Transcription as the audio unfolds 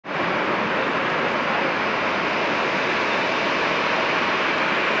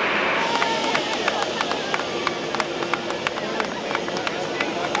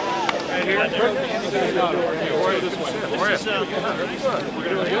Thank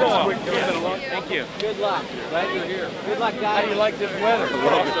you. Good luck. Glad you're here. Good luck, guys. How do you like this weather? Good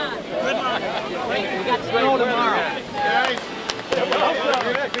luck. Hey, we got snow tomorrow. Guys. Good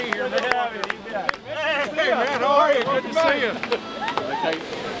to be here. Hey, man, how are you? Good to see you. Good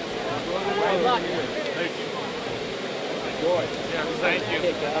luck. Thank you. Enjoy. Thank you.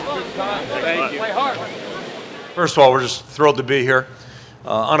 Thank you. Play hard. First of all, we're just thrilled to be here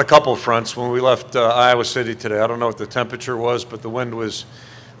on a couple of fronts. When we left Iowa City today, I don't know what the temperature was, but the wind was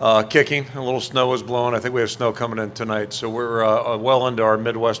kicking. A little snow was blowing. I think we have snow coming in tonight. So we're well into our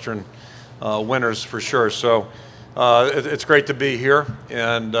Midwestern winters for sure. So it's great to be here,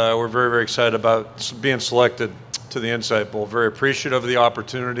 and we're very, very excited about being selected to the Insight Bowl. Very appreciative of the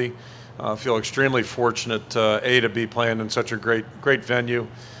opportunity. Feel extremely fortunate, to be playing in such a great venue.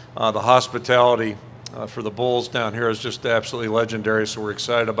 The hospitality for the Bulls down here is just absolutely legendary, so we're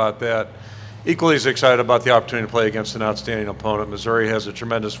excited about that. Equally as excited about the opportunity to play against an outstanding opponent. Missouri has a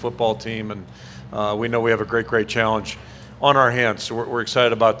tremendous football team, and we know we have a great challenge on our hands, so we're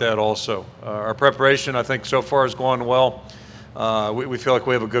excited about that also. Our preparation, I think, so far is going well. We feel like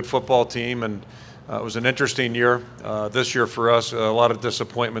we have a good football team, and it was an interesting year this year for us. A lot of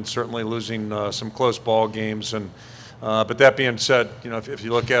disappointment, certainly losing some close ball games. But that being said, if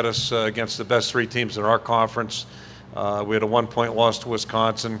you look at us against the best three teams in our conference, we had a 1-point loss to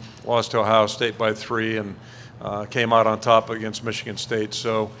Wisconsin, lost to Ohio State by 3, and came out on top against Michigan State.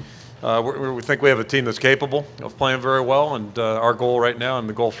 So we think we have a team that's capable of playing very well, and our goal right now and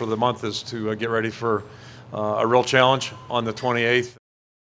the goal for the month is to get ready for a real challenge on the 28th.